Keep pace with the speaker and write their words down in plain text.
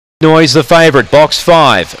Noise the favourite, box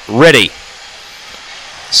 5, ready.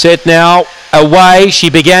 Set now, away,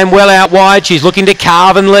 she began well out wide, she's looking to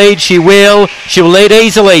carve and lead, she'll lead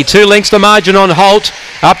easily, 2 lengths the margin on Holt,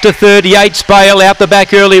 up to third, Yates Bale, out the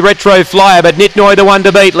back early, Retro Flyer, but Nitnoy the one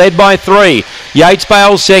to beat, led by 3. Yates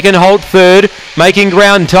Bale second, Holt third, making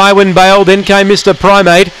ground, Tywin Bale, then came Mr.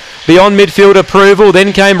 Primate. Beyond midfield approval,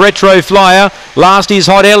 then came Retro Flyer. Last is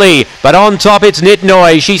Hot Ellie, but on top it's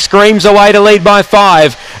Nitnoy. She screams away to lead by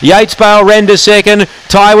 5. Yates Bale ran to second.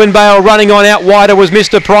 Tywin Bale running on out wider was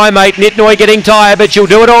Mr. Primate. Nitnoy getting tired, but she'll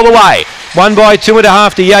do it all the way. 1 by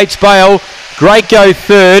 2.5 to Yates Bale. Great go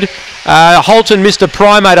third. Holt and Mr.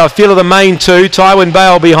 Primate, I feel, are the main two. Tywin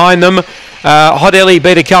Bale behind them. Hot Ellie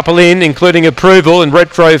beat a couple in, including Approval, and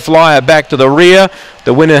Retro Flyer back to the rear.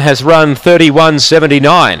 The winner has run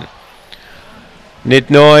 31.79.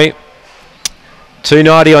 Nitnoy,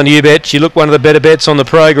 $2.90 on YouBet. She looked one of the better bets on the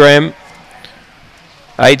program.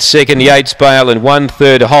 8 second Yates Bale and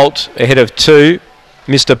 1/3 Holt ahead of 2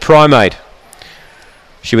 Mr. Primate.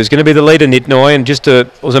 She was going to be the leader, Nitnoy, and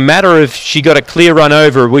it was a matter of she got a clear run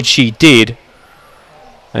over, which she did.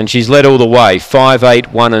 And she's led all the way. 5,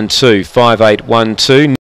 8, 1 and 2. 5, 8, 1, 2.